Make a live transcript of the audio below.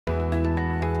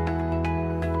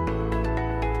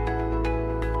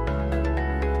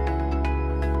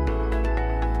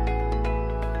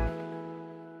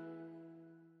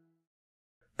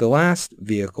The last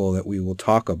vehicle that we will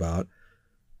talk about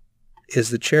is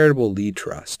the Charitable Lead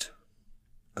Trust.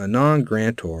 A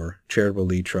non-grantor charitable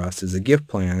lead trust is a gift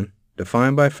plan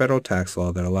defined by federal tax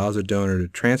law that allows a donor to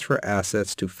transfer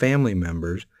assets to family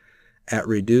members at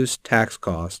reduced tax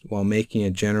cost while making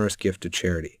a generous gift to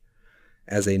charity.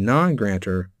 As a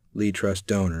non-grantor lead trust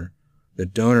donor, the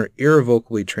donor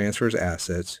irrevocably transfers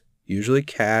assets, usually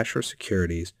cash or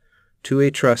securities, to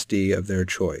a trustee of their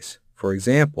choice. For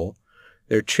example,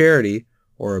 their charity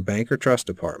or a bank or trust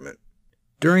department.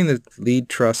 During the lead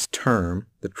trust term,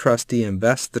 the trustee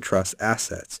invests the trust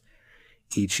assets.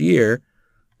 Each year,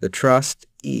 the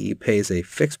trustee pays a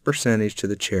fixed percentage to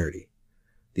the charity.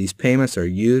 These payments are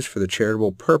used for the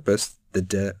charitable purpose the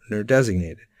donor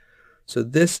designated. So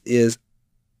this is,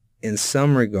 in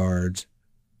some regards,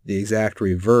 the exact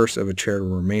reverse of a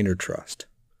charitable remainder trust.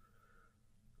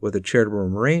 With a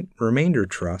charitable remainder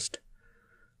trust,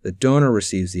 the donor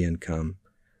receives the income.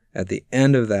 At the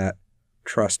end of that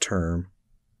trust term,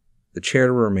 the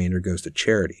charitable remainder goes to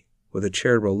charity. With a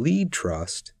charitable lead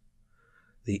trust,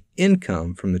 the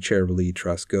income from the charitable lead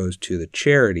trust goes to the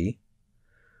charity.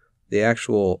 The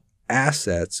actual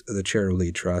assets of the charitable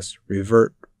lead trust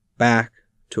revert back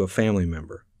to a family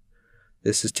member.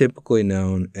 This is typically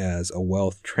known as a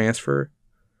wealth transfer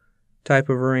type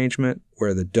of arrangement,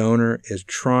 where the donor is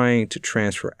trying to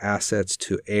transfer assets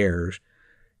to heirs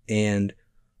and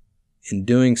in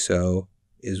doing so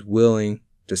is willing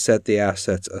to set the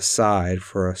assets aside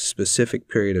for a specific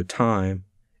period of time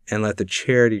and let the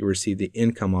charity receive the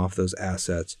income off those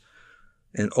assets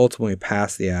and ultimately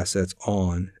pass the assets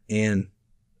on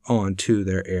to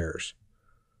their heirs.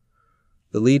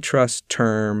 The lead trust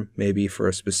term may be for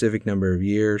a specific number of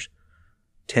years.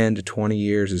 10 to 20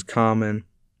 years is common.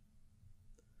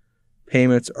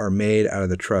 Payments are made out of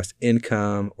the trust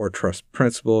income or trust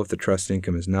principal if the trust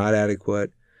income is not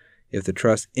adequate. If the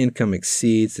trust income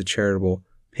exceeds the charitable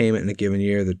payment in a given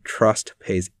year, the trust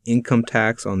pays income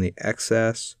tax on the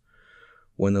excess.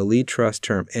 When the lead trust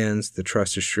term ends, the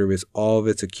trust distributes all of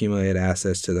its accumulated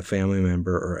assets to the family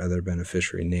member or other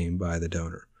beneficiary named by the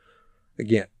donor.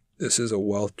 Again, this is a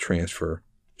wealth transfer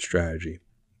strategy.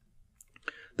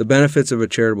 The benefits of a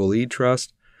charitable lead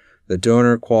trust: the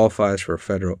donor qualifies for a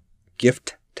federal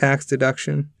gift tax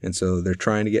deduction, and so they're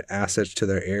trying to get assets to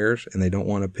their heirs and they don't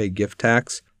want to pay gift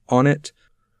tax on it.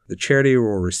 The charity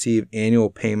will receive annual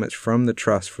payments from the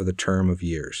trust for the term of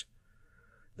years.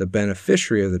 The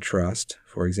beneficiary of the trust,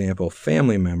 for example,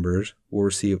 family members, will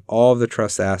receive all of the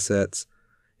trust assets,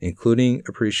 including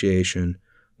appreciation,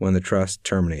 when the trust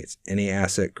terminates. Any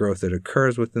asset growth that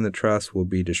occurs within the trust will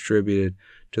be distributed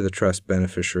to the trust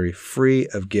beneficiary free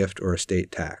of gift or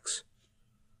estate tax.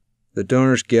 The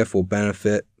donor's gift will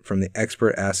benefit from the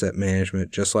expert asset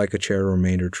management, just like a charitable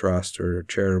remainder trust or a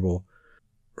charitable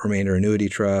remainder annuity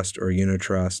trust or unit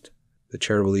trust. The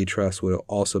charitable lead trust will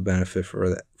also benefit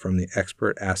from the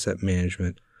expert asset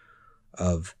management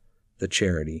of the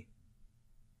charity.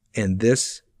 And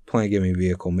this plan giving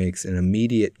vehicle makes an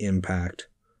immediate impact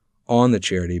on the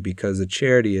charity because the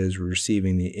charity is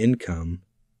receiving the income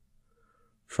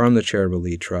from the charitable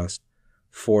lead trust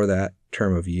for that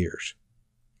term of years.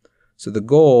 So the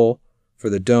goal for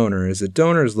the donor is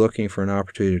looking for an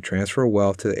opportunity to transfer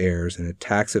wealth to the heirs in a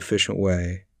tax-efficient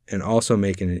way and also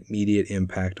make an immediate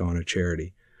impact on a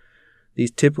charity.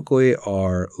 These typically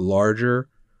are larger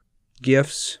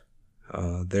gifts.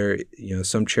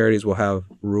 Some charities will have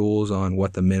rules on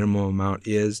what the minimum amount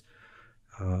is.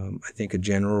 I think a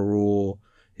general rule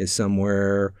is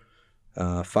somewhere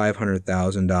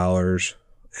 $500,000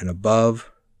 and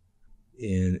above.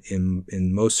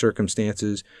 In most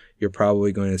circumstances, you're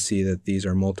probably going to see that these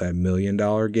are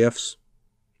multi-million-dollar gifts.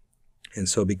 And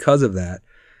so because of that,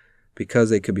 because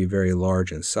they could be very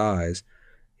large in size,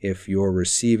 if you're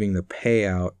receiving the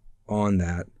payout on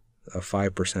that, a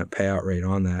 5% payout rate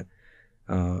on that,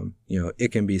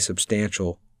 it can be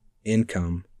substantial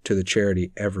income to the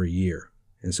charity every year.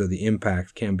 And so the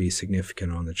impact can be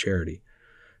significant on the charity.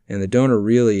 And the donor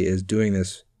really is doing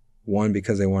this, one,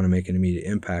 because they want to make an immediate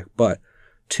impact, but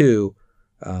two,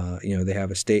 they have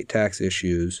estate tax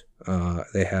issues.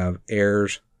 They have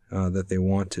heirs that they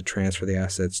want to transfer the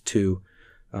assets to,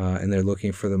 and they're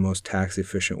looking for the most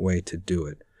tax-efficient way to do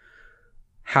it.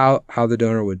 How the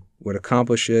donor would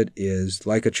accomplish it is,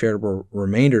 like a charitable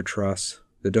remainder trust,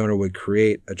 the donor would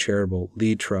create a charitable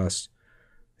lead trust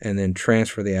and then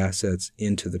transfer the assets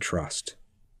into the trust.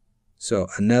 So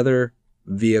another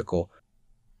vehicle.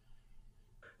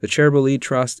 The charitable lead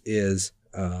trust is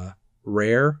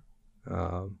rare.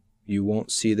 You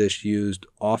won't see this used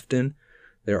often.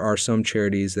 There are some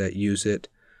charities that use it,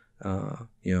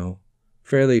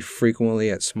 fairly frequently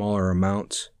at smaller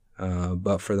amounts,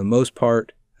 but for the most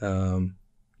part,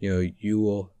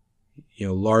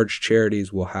 large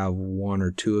charities will have one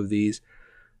or two of these.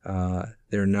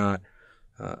 They're not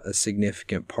a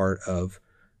significant part of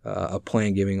a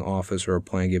plan giving office or a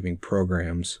plan giving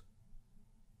program's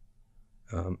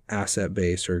asset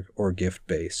base or gift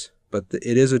base. But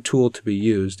it is a tool to be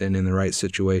used, and in the right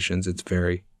situations, it's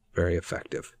very, very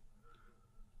effective.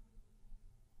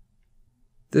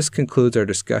 This concludes our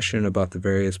discussion about the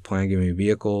various plan giving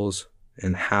vehicles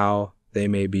and how they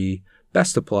may be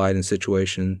best applied in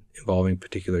situations involving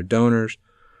particular donors,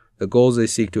 the goals they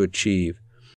seek to achieve.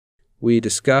 We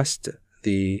discussed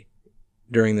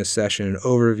during this session an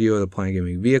overview of the plan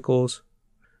giving vehicles,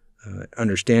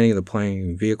 understanding of the plan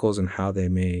giving vehicles and how they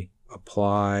may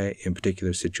apply in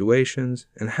particular situations,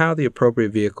 and how the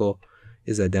appropriate vehicle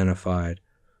is identified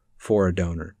for a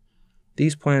donor.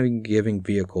 These plan giving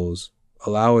vehicles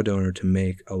allow a donor to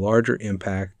make a larger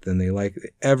impact than they likely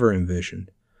ever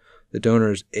envisioned. The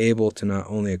donor is able to not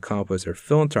only accomplish their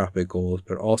philanthropic goals,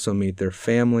 but also meet their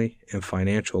family and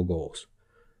financial goals.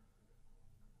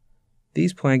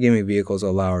 These plan giving vehicles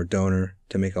allow our donor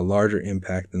to make a larger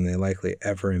impact than they likely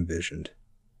ever envisioned.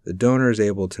 The donor is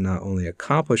able to not only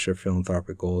accomplish their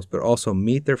philanthropic goals, but also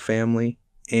meet their family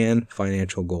and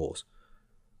financial goals.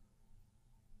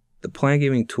 The plan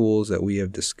giving tools that we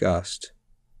have discussed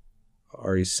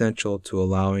are essential to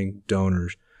allowing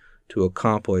donors to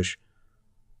accomplish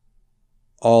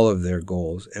all of their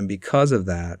goals, and because of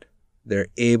that, they're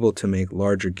able to make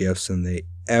larger gifts than they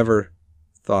ever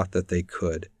thought that they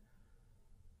could,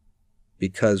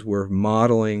 because we're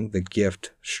modeling the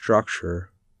gift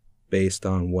structure based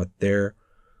on what their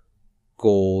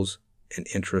goals and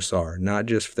interests are, not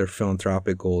just their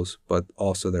philanthropic goals, but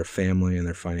also their family and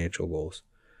their financial goals.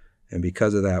 And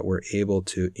because of that, we're able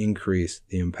to increase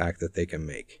the impact that they can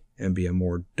make and be a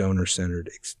more donor-centered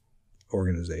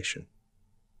organization.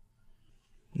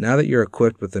 Now that you're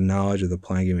equipped with the knowledge of the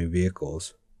plan giving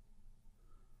vehicles,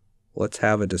 let's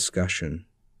have a discussion.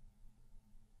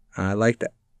 I'd like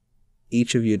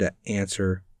each of you to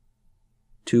answer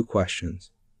 2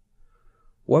 questions.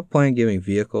 What plan giving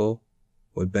vehicle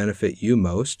would benefit you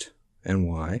most and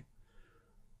why?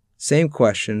 Same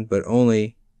question, but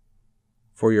only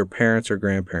for your parents or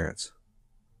grandparents.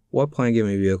 What plan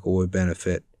giving vehicle would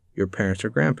benefit your parents or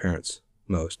grandparents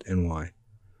most and why?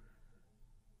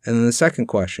 And then the second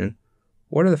question,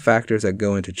 what are the factors that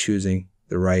go into choosing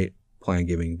the right plan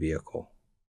giving vehicle?